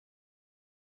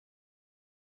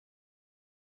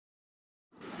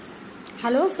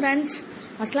Hello friends,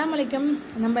 அஸ்ஸலாமு அலைக்கும்.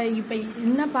 நம்ம இப்போ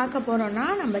என்ன பார்க்க போகிறோன்னா,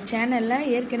 நம்ம சேனலில்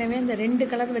ஏற்கனவே இந்த 2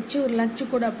 கலர் வச்சு ஒரு லஞ்சு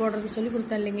கூட போடுறது சொல்லி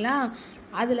கொடுத்தேன் இல்லைங்களா,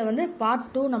 அதில் வந்து பார்ட்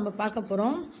 2 நம்ம பார்க்க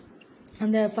போகிறோம்.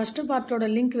 அந்த ஃபஸ்ட்டு பார்ட்டோட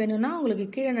லிங்க் வேணும்னா உங்களுக்கு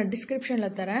கீழே நான்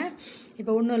டிஸ்கிரிப்ஷனில் தரேன்.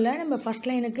 இப்போ ஒன்றும் இல்லை, நம்ம ஃபஸ்ட்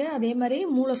லைனுக்கு அதே மாதிரி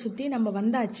மூளை சுற்றி நம்ம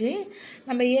வந்தாச்சு.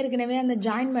 நம்ம ஏற்கனவே அந்த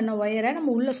ஜாயின் பண்ண ஒயரை நம்ம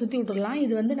உள்ளே சுற்றி விட்டுடலாம்.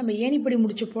 இது வந்து நம்ம ஏணிப்படி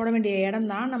முடிச்சு போட வேண்டிய இடம்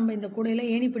தான். நம்ம இந்த கூடையில்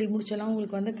ஏணிப்படி முடிச்செல்லாம்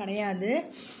உங்களுக்கு வந்து கிடையாது.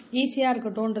 ஈஸியாக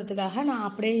இருக்கட்டும்ன்றதுக்காக நான்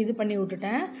அப்படியே இது பண்ணி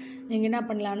விட்டுட்டேன். நீங்கள் என்ன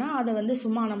பண்ணலான்னா, அதை வந்து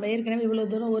சும்மா நம்ம ஏற்கனவே இவ்வளோ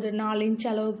தூரம் ஒரு 4 இன்ச்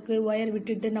அளவுக்கு ஒயர்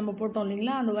விட்டுட்டு நம்ம போட்டோம்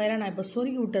இல்லைங்களா, அந்த ஒயரை நான் இப்போ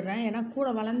சொருகி விட்டுறேன். ஏன்னா கூட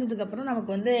வளர்ந்ததுக்கப்புறம்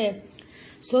நமக்கு வந்து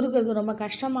சொருகிறது ரொம்ப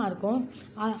கஷ்டமாக இருக்கும்.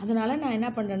 அதனால் நான் என்ன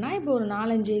பண்ணுறேன்னா, இப்போ ஒரு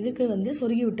 4-5 இதுக்கு வந்து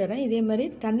சொருகி விட்டுறேன். இதே மாதிரி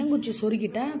தென்னங்குச்சி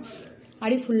சொருகிட்டேன்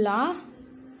அடி ஃபுல்லாக.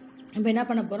 இப்போ என்ன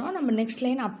பண்ண போகிறோம், நம்ம நெக்ஸ்ட்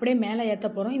லைன் அப்படியே மேலே ஏற்ற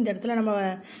போகிறோம். இந்த இடத்துல நம்ம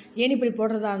ஏணிப்படி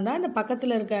போடுறதா இருந்தால் இந்த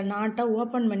பக்கத்தில் இருக்க நாட்டை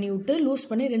ஓப்பன் பண்ணி விட்டு லூஸ்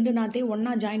பண்ணி 2 நாட்டையும்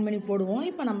ஒன்றா ஜாயின் பண்ணி போடுவோம்.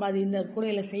 இப்போ நம்ம அது இந்த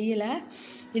கூடையில் செய்யலை.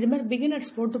 இது மாதிரி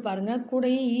பிகினர்ஸ் போட்டு பாருங்கள்,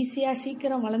 கூடையும் ஈஸியாக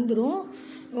சீக்கிரம் வளர்ந்துடும்.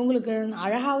 உங்களுக்கு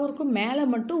அழகாகவும் இருக்கும். மேலே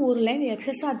மட்டும் ஒரு லைன்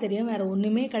எக்ஸஸாக தெரியும், வேறு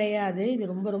ஒன்றுமே கிடையாது.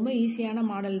 இது ரொம்ப ரொம்ப ஈஸியான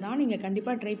மாடல் தான். நீங்கள்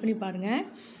கண்டிப்பாக ட்ரை பண்ணி பாருங்கள்.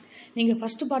 நீங்கள்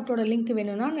ஃபஸ்ட்டு பார்ட்டோட லிங்க்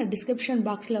வேணும்னா நான் டிஸ்கிரிப்ஷன்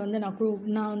பாக்ஸில் வந்து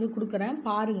நான் வந்து கொடுக்குறேன்,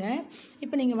 பாருங்கள்.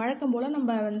 இப்போ நீங்கள் வழக்கம் போல் நம்ம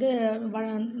வந்து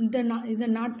இந்த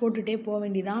நாட் போட்டுகிட்டே போக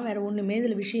வேண்டியதான், வேறு ஒன்றுமே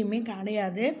இதில் விஷயமே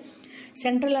கிடையாது.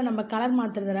 சென்டரில் நம்ம கலர்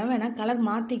மாற்றுறதுல வேணால் கலர்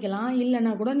மாற்றிக்கலாம்.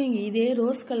 இல்லைன்னா கூட நீங்கள் இதே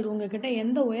ரோஸ் கலர் உங்கள்கிட்ட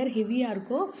எந்த ஒயர் ஹெவியாக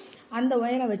இருக்கோ அந்த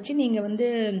ஒயரை வச்சு நீங்கள் வந்து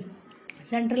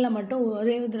சென்டரில் மட்டும்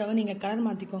ஒரே தடவை நீங்கள் கலர்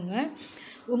மாற்றிக்கோங்க.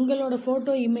 உங்களோட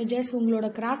ஃபோட்டோ இமேஜஸ், உங்களோட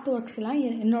கிராஃப்ட் ஒர்க்ஸ்லாம்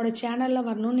என்னோடய சேனலில்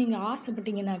வரணும்னு நீங்கள்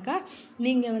ஆசைப்பட்டீங்கன்னாக்கா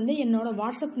நீங்கள் வந்து என்னோடய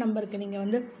வாட்ஸ்அப் நம்பருக்கு நீங்கள்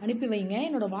வந்து அனுப்பி வைங்க.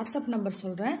 என்னோடய வாட்ஸ்அப் நம்பர்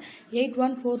சொல்கிறேன்,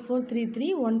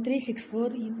 8144331364.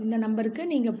 இந்த நம்பருக்கு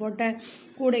நீங்கள் போட்ட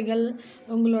கூடைகள்,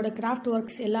 உங்களோட கிராஃப்ட்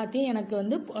ஒர்க்ஸ் எல்லாத்தையும் எனக்கு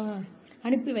வந்து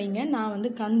அனுப்பி வைங்க. நான்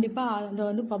வந்து கண்டிப்பாக அதை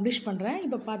வந்து பப்ளிஷ் பண்ணுறேன்.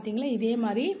 இப்போ பார்த்தீங்களா, இதே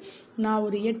மாதிரி நான்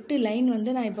ஒரு 8 லைன்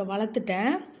வந்து நான் இப்போ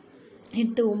வளர்த்துட்டேன்.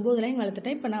 8-9 லைன்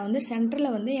வளர்த்துட்டேன். இப்போ நான் வந்து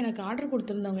சென்டரில் வந்து எனக்கு ஆர்டர்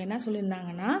கொடுத்துருந்தவங்க என்ன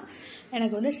சொல்லியிருந்தாங்கன்னா,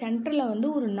 எனக்கு வந்து சென்டரில் வந்து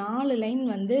ஒரு 4 லைன்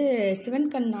வந்து சிவன்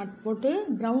கண் நாட் போட்டு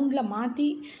ப்ரௌனில் மாற்றி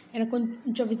எனக்கு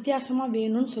கொஞ்சம் வித்தியாசமாக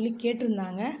வேணும்னு சொல்லி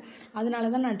கேட்டிருந்தாங்க. அதனால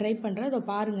தான் நான் ட்ரை பண்ணுறேன். இதை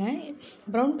பாருங்கள்,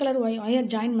 ப்ரௌன் கலர்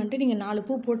ஒயர் ஜாயின் பண்ணிட்டு நீங்கள் 4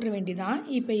 பூ போட்டுற வேண்டிதான்.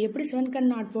 இப்போ எப்படி சிவன் கண்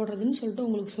நாட் போடுறதுன்னு சொல்லிட்டு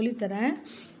உங்களுக்கு சொல்லித்தரேன்.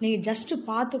 நீங்கள் ஜஸ்ட்டு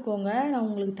பார்த்துக்கோங்க. நான்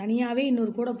உங்களுக்கு தனியாகவே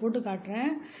இன்னொரு கூட போட்டு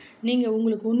காட்டுறேன். நீங்கள்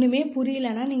உங்களுக்கு ஒன்றுமே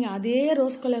புரியலைன்னா நீங்கள் அதே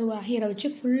ரோஸ் கலர் ஒயரை வச்சு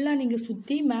ஃபுல்லாக நீங்கள்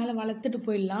சுற்றி மேலே வளர்த்துட்டு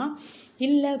போயிடலாம்.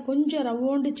 இல்லை கொஞ்சம்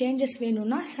ரவுண்டு சேஞ்சஸ்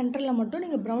வேணும்னா சென்டரில் மட்டும்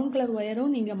நீங்கள் ப்ரௌன் கலர்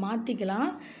ஒயரும் நீங்கள்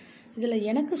மாற்றிக்கலாம். இதில்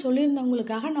எனக்கு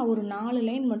சொல்லியிருந்தவங்களுக்காக நான் ஒரு 4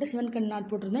 லைன் மட்டும் சிவன் கண் நாட்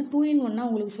போட்டிருந்தேன். 2 in 1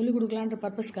 உங்களுக்கு சொல்லிக் கொடுக்கலான்ற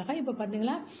பர்பஸ்க்காக. இப்போ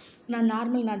பார்த்தீங்களா, நான்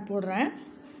நார்மல் நாட் போடுறேன்.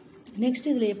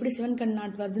 நெக்ஸ்ட் இதில் எப்படி சிவன் கண்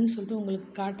நாட் வருதுன்னு சொல்லிட்டு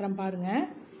உங்களுக்கு காட்டுறேன் பாருங்கள்.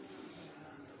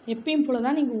 எப்பயும் போல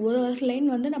தான் நீங்கள் ஒரு லைன்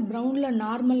வந்து நான் ப்ரௌனில்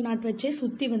நார்மல் நாட் வச்சே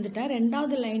சுற்றி வந்துட்டேன்.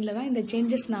 2வது லைனில் தான் இந்த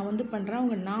சேஞ்சஸ் நான் வந்து பண்ணுறேன்.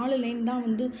 அவங்க 4 லைன் தான்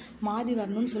வந்து மாறி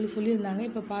வரணும்னு சொல்லியிருந்தாங்க.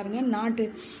 இப்போ பாருங்கள், நாட்டு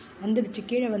வந்துருச்சு,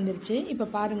 கீழே வந்துருச்சு. இப்போ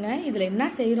பாருங்கள், இதில் என்ன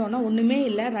செய்கிறோன்னா ஒன்றுமே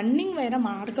இல்லை, ரன்னிங் ஒயரை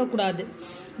மடக்கக்கூடாது.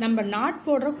 நம்ம நாட்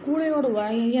போடுற கூடையோட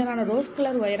ஒயரான ரோஸ்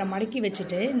கலர் ஒயரை மடக்கி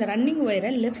வச்சுட்டு இந்த ரன்னிங் ஒயரை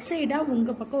லெஃப்ட் சைடாக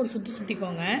உங்கள் பக்கம் ஒரு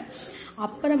சுற்றிக்கோங்க.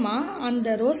 அப்புறமா அந்த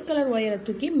ரோஸ் கலர் ஒயரை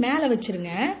தூக்கி மேலே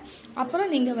வச்சுருங்க.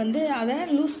 அப்புறம் நீங்கள் வந்து அதை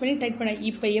லூஸ் பண்ணி டைட் பண்ண.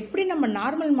 இப்போ எப்படி நம்ம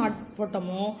நார்மல் நாட்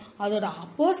போட்டோமோ அதோட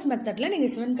அப்போஸ் மெத்தடில்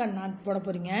நீங்கள் சிவன் கண் நாட் போட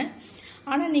போகிறீங்க.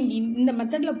 ஆனால் நீங்கள் இந்த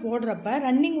மெத்தடில் போடுறப்ப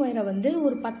ரன்னிங் ஒயரை வந்து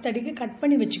ஒரு 10 அடிக்கு கட்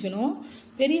பண்ணி வச்சுக்கணும்.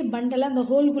 பெரிய பண்டெல்லாம் அந்த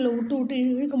ஹோல்குள்ளே விட்டு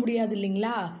இழுக்க முடியாது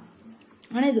இல்லைங்களா.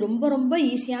 ஆனால் இது ரொம்ப ரொம்ப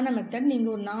ஈஸியான மெத்தட்.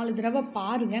 நீங்கள் ஒரு 4 தடவை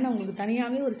பாருங்கள். நான் உங்களுக்கு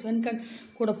தனியாகவே ஒரு சிவன் கண்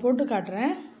கூட போட்டு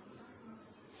காட்டுறேன்.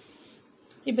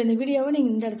 இப்போ இந்த வீடியோவை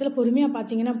நீங்கள் இந்த இடத்துல பொறுமையாக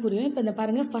பார்த்தீங்கன்னா புரியும். இப்போ இந்த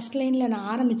பாருங்கள், ஃபஸ்ட் லைனில் நான்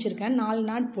ஆரம்பிச்சிருக்கேன் 4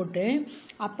 நாட் போட்டு.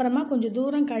 அப்புறமா கொஞ்சம்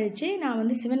தூரம் கழித்து நான்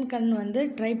வந்து சிவன் கண் வந்து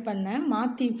ட்ரை பண்ணேன்,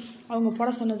 மாற்றி அவங்க போட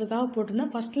சொன்னதுக்காக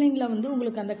போட்டிருந்தேன். ஃபஸ்ட் லைனில் வந்து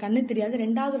உங்களுக்கு அந்த கண்ணு தெரியாது.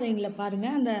 2வது லைனில்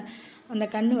பாருங்கள், அந்த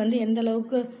கண்ணு வந்து எந்த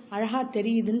அளவுக்கு அழகாக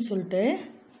தெரியுதுன்னு சொல்லிட்டு.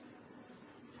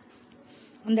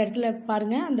 அந்த இடத்துல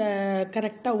பாருங்கள், அந்த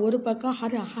கரெக்டாக ஒரு பக்கம்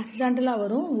ஹரிசாண்டலாக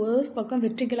வரும், ஒரு பக்கம்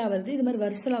வெர்டிகலாக வருது. இது மாதிரி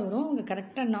வரிசலாக வரும். அவங்க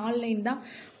கரெக்டாக 4 லைன் தான்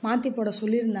மாற்றி போட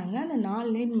சொல்லியிருந்தாங்க. அந்த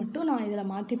 4 லைன் மட்டும் நான்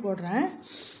இதில் மாற்றி போடுறேன்.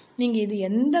 நீங்கள் இது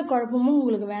எந்த குழப்பமும்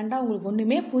உங்களுக்கு வேண்டாம். உங்களுக்கு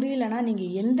ஒன்றுமே புரியலைன்னா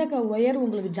நீங்கள் எந்த ஒயர்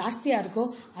உங்களுக்கு ஜாஸ்தியாக இருக்கோ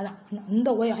அந்த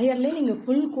ஒயர்லேயே நீங்கள்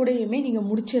ஃபுல் கூடையுமே நீங்கள்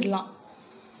முடிச்சிடலாம்.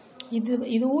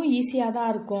 இதுவும் ஈஸியாக தான்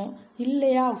இருக்கும்.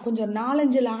 இல்லையா, கொஞ்சம்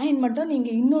 4-5 லைன் மட்டும்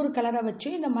நீங்கள் இன்னொரு கலரை வச்சு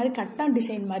இந்த மாதிரி கட்டான்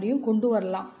டிசைன் மாதிரியும் கொண்டு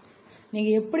வரலாம்.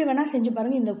 நீங்கள் எப்படி வேணால் செஞ்சு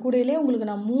பாருங்கள். இந்த கூடையிலே உங்களுக்கு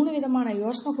நான் 3 விதமான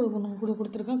யோசனை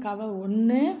கொடுத்துருக்கேன். கவர்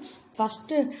 1,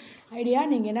 ஃபஸ்ட்டு ஐடியா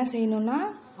நீங்கள் என்ன செய்யணுன்னா,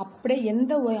 அப்படியே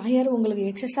எந்த ஒயர் உங்களுக்கு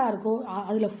எக்ஸஸாக இருக்கோ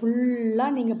அதில்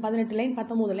ஃபுல்லாக நீங்கள் 18 லைன்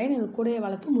 19 லைன் இந்த கூடையை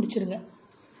வளர்த்து முடிச்சிருங்க.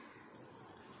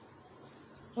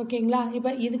 ஓகேங்களா.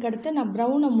 இப்போ இதுக்கடுத்து நான்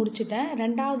ப்ரௌனை முடிச்சிட்டேன்.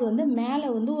 ரெண்டாவது வந்து மேலே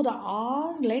வந்து ஒரு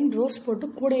 6 லைன் ரோஸ் போட்டு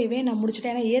கூடவே நான்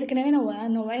முடிச்சிட்டேன். ஏன்னா ஏற்கனவே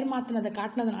நான் ஒயர் மாற்றினதை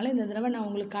காட்டினதுனால இந்த தடவை நான்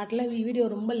உங்களுக்கு காட்டல. வீடியோ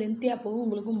ரொம்ப லென்த்தியாக போகும்,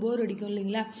 உங்களுக்கும் போர் அடிக்கும்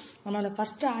இல்லைங்களா. அதனால்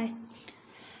ஃபஸ்ட்டு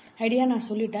ஐடியா நான்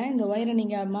சொல்லிட்டேன். இந்த ஒயரை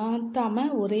நீங்கள்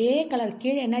மாற்றாமல் ஒரே கலர்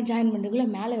கீழே என்ன ஜாயின் பண்ணுறீங்களோ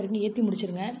மேலே வரைக்கும் ஏற்றி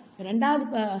முடிச்சிருங்க. ரெண்டாவது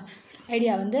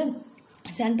ஐடியா வந்து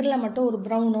சென்டரில் மட்டும் ஒரு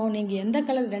ப்ரௌனோ நீங்கள் எந்த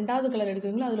கலர் ரெண்டாவது கலர்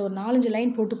எடுக்கிறீங்களோ அதில் ஒரு 4-5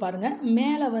 லைன் போட்டு பாருங்கள்.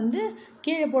 மேலே வந்து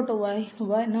கீழே போட்ட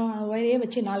ஒயரையே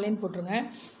வச்சு 4 லைன் போட்டுருங்க.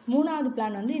 மூணாவது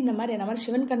பிளான் வந்து இந்த மாதிரி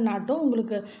சிவன் கண்ணாட்டம்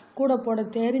உங்களுக்கு கூட போட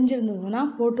தெரிஞ்சிருந்ததுன்னா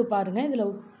போட்டு பாருங்கள். இதில்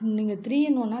நீங்கள்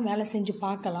 3-in-1 வேலை செஞ்சு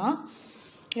பார்க்கலாம்.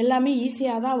 எல்லாமே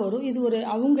ஈஸியாக தான் வரும். இது ஒரு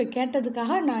அவங்க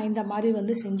கேட்டதுக்காக நான் இந்த மாதிரி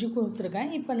வந்து செஞ்சு கொடுத்துருக்கேன்.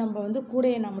 இப்போ நம்ம வந்து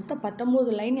கூடையை நான் மொத்தம்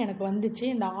 19 லைன் எனக்கு வந்துச்சு.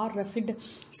 இந்த 6 ரஃபிட்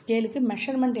ஸ்கேலுக்கு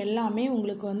மெஷர்மெண்ட் எல்லாமே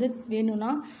உங்களுக்கு வந்து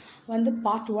வேணும்னா வந்து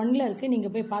பார்ட் 1ல் இருக்குது,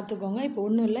 நீங்கள் போய் பார்த்துக்கோங்க. இப்போ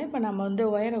ஒன்றும் இல்லை, இப்போ நம்ம வந்து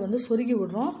ஒயரை வந்து சொருகி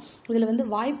விடுறோம். இதில் வந்து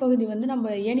வாய்ப்பகுதி வந்து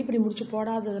நம்ம ஏணிப்படி முடிச்சு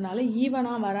போடாததுனால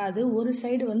ஈவனாக வராது. ஒரு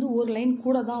சைடு வந்து ஒரு லைன்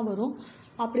கூட தான் வரும்.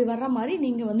 அப்படி வர்ற மாதிரி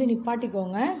நீங்கள் வந்து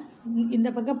நிப்பாட்டிக்கோங்க. இந்த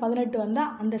பக்கம் 18 வந்தால்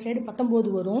அந்த சைடு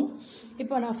 19 வரும்.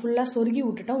 இப்போ நான் ஃபுல்லாக சொருகி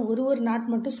விட்டுட்டேன். ஒரு நாட்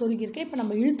மட்டும் சொருகியிருக்கேன். இப்போ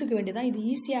நம்ம இழுத்துக்க வேண்டியதான். இது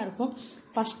ஈஸியாக இருக்கும்.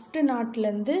 ஃபஸ்ட்டு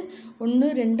நாட்லேருந்து 1,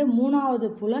 2, 3வது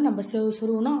பூவில் நம்ம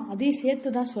சொருகணும். அதையும்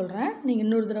சேர்த்து தான் சொல்கிறேன். நீங்கள்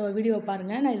இன்னொரு தடவை வீடியோவை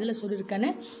பாருங்கள், நான் இதில்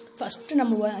சொல்லியிருக்கேன்னு. ஃபஸ்ட்டு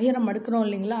நம்ம உயரம் மடுக்கிறோம்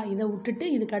இல்லைங்களா, இதை விட்டுட்டு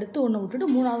இதுக்கு அடுத்து 1 விட்டுட்டு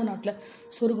 3வது நாட்டில்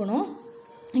சொருகணும்.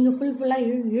 நீங்கள் ஃபுல்லாக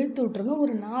இழுத்து விட்ருங்க.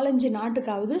 ஒரு 4-5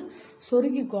 நாட்டுக்காவது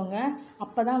சொருகிக்கோங்க.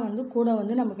 அப்போ தான் வந்து கூட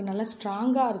வந்து நமக்கு நல்லா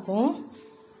ஸ்ட்ராங்காக இருக்கும்.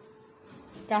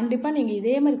 கண்டிப்பாக நீங்கள்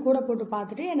இதே மாதிரி கூட போட்டு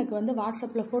பார்த்துட்டு எனக்கு வந்து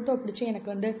வாட்ஸ்அப்பில் ஃபோட்டோ பிடிச்சி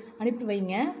எனக்கு வந்து அனுப்பி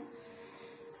வைங்க.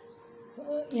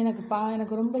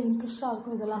 எனக்கு ரொம்ப இன்ட்ரெஸ்டாக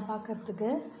இருக்கும் இதெல்லாம்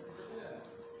பார்க்குறதுக்கு.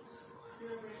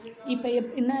 இப்போ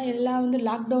என்ன எல்லாம் வந்து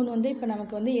லாக்டவுன் வந்து இப்போ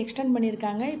நமக்கு வந்து எக்ஸ்டெண்ட்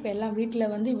பண்ணியிருக்காங்க. இப்போ எல்லாம்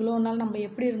வீட்டில் வந்து இவ்வளோ நாள் நம்ம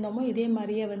எப்படி இருந்தோமோ இதே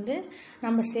மாதிரியே வந்து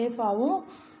நம்ம சேஃபாகவும்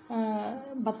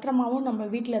பத்திரமாகவும் நம்ம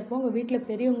வீட்டில் இருப்போம். உங்கள் வீட்டில்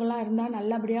பெரியவங்களாம் இருந்தால்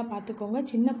நல்லபடியாக பார்த்துக்கோங்க.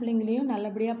 சின்ன பிள்ளைங்களையும்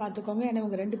நல்லபடியாக பார்த்துக்கோங்க. ஏன்னா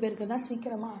இவங்க 2 பேருக்கு தான்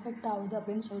சீக்கிரமாக அஃபெக்ட் ஆகுது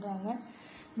அப்படின்னு சொல்கிறாங்க.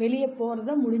 வெளியே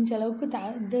போகிறத முடிஞ்ச அளவுக்கு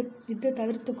இதை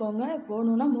தவிர்த்துக்கோங்க.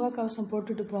 போகணுன்னா முகக்கவசம்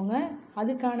போட்டுட்டு போங்க.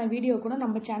 அதுக்கான வீடியோ கூட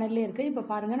நம்ம சேனல்லே இருக்குது. இப்போ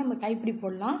பாருங்கள், நம்ம கைப்பிடி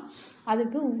போடலாம்.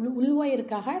 அதுக்கு உள்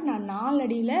ஒயருக்காக நான் 4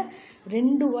 அடியில்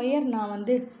 2 ஒயர் நான்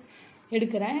வந்து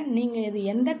எடுக்கிறேன். நீங்கள் இது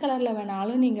எந்த கலரில்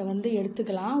வேணாலும் நீங்கள் வந்து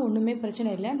எடுத்துக்கலாம், ஒன்றுமே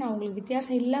பிரச்சனை இல்லை. நான் உங்களுக்கு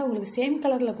வித்தியாசம் இல்லை, உங்களுக்கு சேம்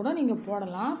கலரில் கூட நீங்கள்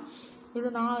போடலாம்.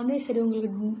 இது நான் வந்து சரி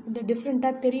உங்களுக்கு இந்த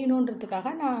டிஃப்ரெண்ட்டாக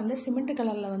தெரியணுன்றதுக்காக நான் வந்து சிமெண்ட்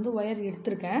கலரில் வந்து ஒயர்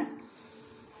எடுத்திருக்கேன்.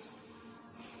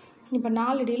 இப்போ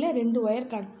 4 அடியில் 2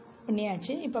 ஒயர் கட்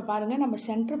பண்ணியாச்சு. இப்போ பாருங்கள், நம்ம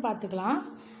சென்ட்ரு பார்த்துக்கலாம்.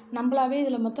 நம்மளாவே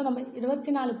இதில் மொத்தம் நம்ம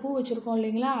 24 பூ வச்சுருக்கோம்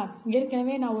இல்லைங்களா.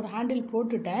 ஏற்கனவே நான் ஒரு ஹேண்டில்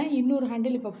போட்டுட்டேன், இன்னொரு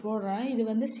ஹேண்டில் இப்போ போடுறேன். இது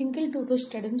வந்து சிங்கிள் டு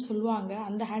ட்விஸ்டட்னு சொல்லுவாங்க,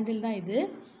 அந்த ஹேண்டில் தான் இது.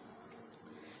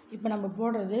 இப்போ நம்ம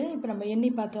போடுறது, இப்போ நம்ம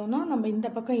எண்ணி பார்த்தோம்னா நம்ம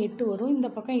இந்த பக்கம் 8 வரும்,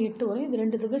 இந்த பக்கம் 8 வரும். இது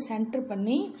 2த்துக்கும் சென்ட்ரு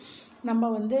பண்ணி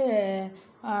நம்ம வந்து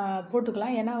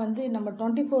போட்டுக்கலாம். ஏன்னா வந்து நம்ம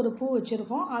 24 பூ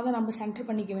வச்சுருக்கோம், அதை நம்ம சென்ட்ரு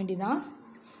பண்ணிக்க வேண்டியதான்.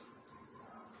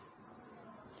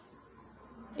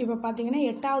 இப்போ பார்த்தீங்கன்னா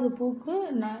 8வது பூக்கு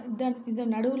இதை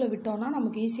நடுவில் விட்டோம்னா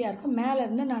நமக்கு ஈஸியாக இருக்கும்.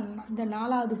 மேலேருந்து நான் இந்த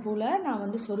 4வது பூவில் நான்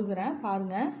வந்து சொருகிறேன்.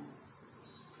 பாருங்கள்,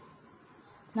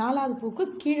 4வது பூக்கு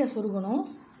கீழே சொருகணும்.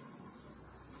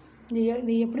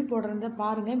 இது எப்படி போடுறத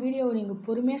பாருங்கள். வீடியோவை நீங்கள்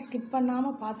பொறுமையாக ஸ்கிப்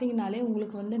பண்ணாமல் பார்த்தீங்கனாலே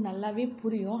உங்களுக்கு வந்து நல்லாவே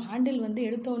புரியும். ஹேண்டில் வந்து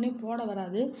எடுத்தோடனே போட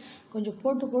வராது, கொஞ்சம்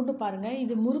போட்டு பாருங்கள்.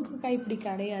 இது முறுக்கு கைப்பிடி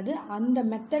கிடையாது, அந்த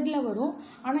மெத்தடில் வரும்.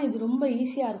 ஆனால் இது ரொம்ப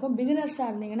ஈஸியாக இருக்கும். பிகினர்ஸாக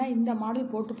இருந்தீங்கன்னா இந்த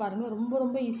மாடல் போட்டு பாருங்கள்,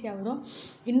 ரொம்ப ஈஸியாக வரும்.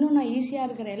 இன்னும் நான் ஈஸியாக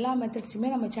இருக்கிற எல்லா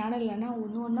மெத்தட்ஸுமே நம்ம சேனலில் நான்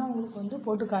ஒன்று உங்களுக்கு வந்து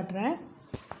போட்டு காட்டுறேன்.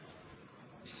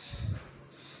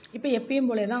 இப்போ எப்பயும்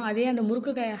போலே தான் அதே அந்த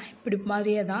முறுக்கு இப்படி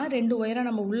மாதிரியே தான் 2 ஒயராக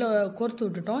நம்ம உள்ளே கோர்த்து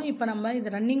விட்டுட்டோம். இப்போ நம்ம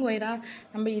இது ரன்னிங் ஒயராக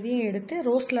நம்ம இதையும் எடுத்து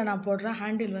ரோஸில் நான் போடுறேன்.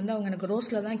 ஹேண்டில் வந்து அவங்க எனக்கு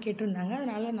ரோஸில் தான் கேட்டிருந்தாங்க,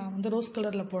 அதனால் நான் வந்து ரோஸ்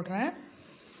கலரில் போடுறேன்.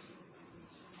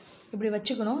 இப்படி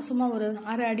வச்சுக்கணும். சும்மா ஒரு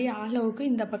 6 அடி அளவுக்கு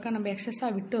இந்த பக்கம் நம்ம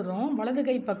எக்ஸஸாக விட்டுடுறோம். வலது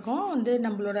கை பக்கம் வந்து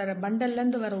நம்மளோட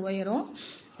பண்டல்லேருந்து வர ஒயரும்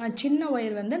சின்ன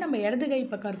ஒயர் வந்து நம்ம இடது கை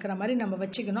பக்கம் இருக்கிற மாதிரி நம்ம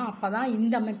வச்சுக்கணும். அப்போ தான்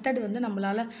இந்த மெத்தட் வந்து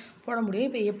நம்மளால் போட முடியும்.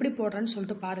 இப்போ எப்படி போடுறேன்னு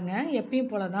சொல்லிட்டு பாருங்கள். எப்பயும்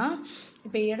போல தான்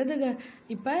இப்போ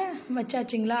இப்போ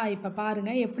வச்சாச்சிங்களா. இப்போ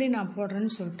பாருங்கள் எப்படி நான்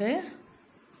போடுறேன்னு சொல்லிட்டு.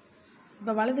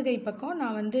 இப்போ வலது கை பக்கம்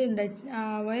நான் வந்து இந்த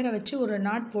ஒயரை வச்சு ஒரு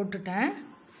நாட் போட்டுட்டேன்.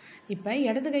 இப்போ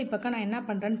இடது கை பக்கம் நான் என்ன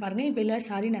பண்ணுறேன்னு பாருங்கள். இப்போ இல்லை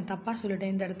சாரி, நான் தப்பாக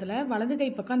சொல்லிட்டேன். இந்த இடத்துல வலது கை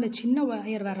பக்கம் அந்த சின்ன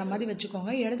ஒயர் வர்ற மாதிரி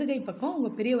வச்சுக்கோங்க. இடது கை பக்கம்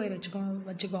உங்கள் பெரிய ஒயர்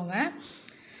வச்சுக்கோங்க.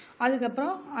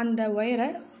 அதுக்கப்புறம் அந்த ஒயரை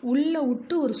உள்ளே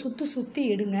விட்டு ஒரு சுற்றி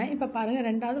எடுங்க. இப்போ பாருங்கள்,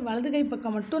 2வது வலது கை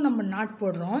பக்கம் மட்டும் நம்ம நாட்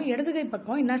போடுறோம். இடது கை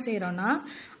பக்கம் என்ன செய்கிறோன்னா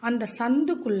அந்த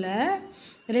சந்துக்குள்ளே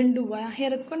 2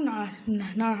 ஒயருக்கும் நான்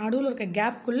நடுவில் இருக்க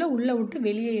கேப்புக்குள்ளே உள்ளே விட்டு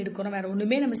வெளியே எடுக்கிறோம். வேறு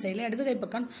ஒன்றுமே நம்ம செய்யலை. இடது கை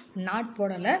பக்கம் நாட்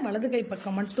போடலை, வலது கை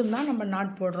பக்கம் மட்டும்தான் நம்ம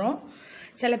நாட் போடுறோம்.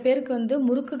 சில பேருக்கு வந்து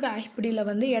முறுக்கு கைப்பிடியில்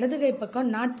வந்து இடது கை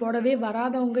பக்கம் நாட் போடவே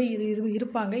வராதவங்க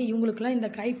இருப்பாங்க. இவங்களுக்குலாம் இந்த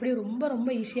கைப்பிடி ரொம்ப ரொம்ப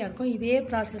ஈஸியாக இருக்கும். இதே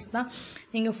ப்ராசஸ் தான்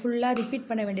நீங்கள் ஃபுல்லாக ரிப்பீட்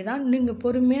பண்ண வேண்டியதான். நீங்கள்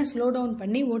பொறுமையாக ஸ்லோ டவுன்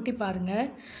பண்ணி ஓட்டி பாருங்கள்.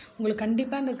 உங்களுக்கு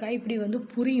கண்டிப்பாக இந்த கைப்பிடி வந்து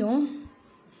புரியும்.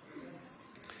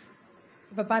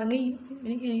 இப்போ பாருங்கள்,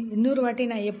 இன்னொரு வாட்டி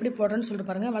நான் எப்படி போடுறேன்னு சொல்லிட்டு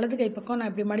பாருங்கள். வலது கை பக்கம் நான்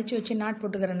இப்படி மடித்து வச்சு நாட்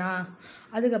போட்டுக்கிறேன்னா,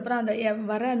 அதுக்கப்புறம் அந்த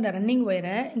வர அந்த ரன்னிங்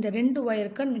ஒயரை இந்த 2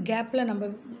 ஒயருக்கு அந்த கேப்பில் நம்ம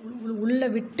உள்ளே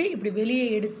விட்டு இப்படி வெளியே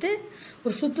எடுத்து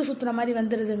ஒரு சுற்றுன மாதிரி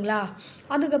வந்துடுதுங்களா.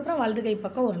 அதுக்கப்புறம் வலது கை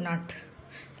பக்கம் ஒரு நாட்.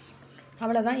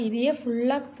 அவ்வளோதான். இதையே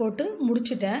ஃபுல்லாக போட்டு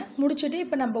முடிச்சுட்டு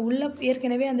இப்போ நம்ம உள்ளே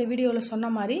ஏற்கனவே அந்த வீடியோவில்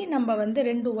சொன்ன மாதிரி நம்ம வந்து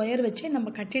 2 ஒயர் வச்சு நம்ம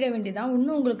கட்டிட வேண்டியதான்.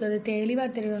 இன்னும் உங்களுக்கு அது தெளிவாக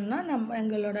தெரியணும்னா நம்ம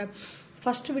எங்களோட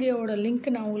ஃபஸ்ட் வீடியோவோட லிங்க்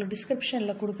நான் உங்களுக்கு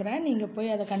டிஸ்கிரிப்ஷனில் கொடுக்குறேன். நீங்கள்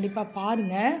போய் அதை கண்டிப்பாக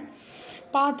பாருங்கள்.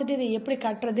 பார்த்துட்டு இதை எப்படி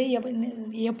கட்டுறது,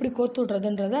 எப்படி கோத்து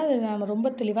விட்றதுன்றதை அது நம்ம ரொம்ப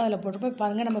தெளிவாக அதில் போட்டுருப்போம்.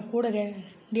 பாருங்கள், நம்ம கூட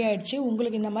ரெடி ஆகிடுச்சு.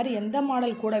 உங்களுக்கு இந்த மாதிரி எந்த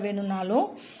மாடல் கூட வேணும்னாலும்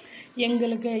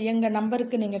எங்கள்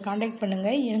நம்பருக்கு நீங்கள் காண்டாக்ட்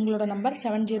பண்ணுங்கள். எங்களோட நம்பர்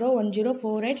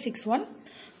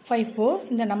 7010486154.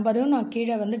 இந்த நம்பரும் நான்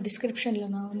கீழே வந்து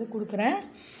டிஸ்கிரிப்ஷனில் நான் வந்து கொடுக்குறேன்.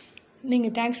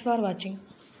 நீங்கள் தேங்க்ஸ் ஃபார் வாட்சிங்.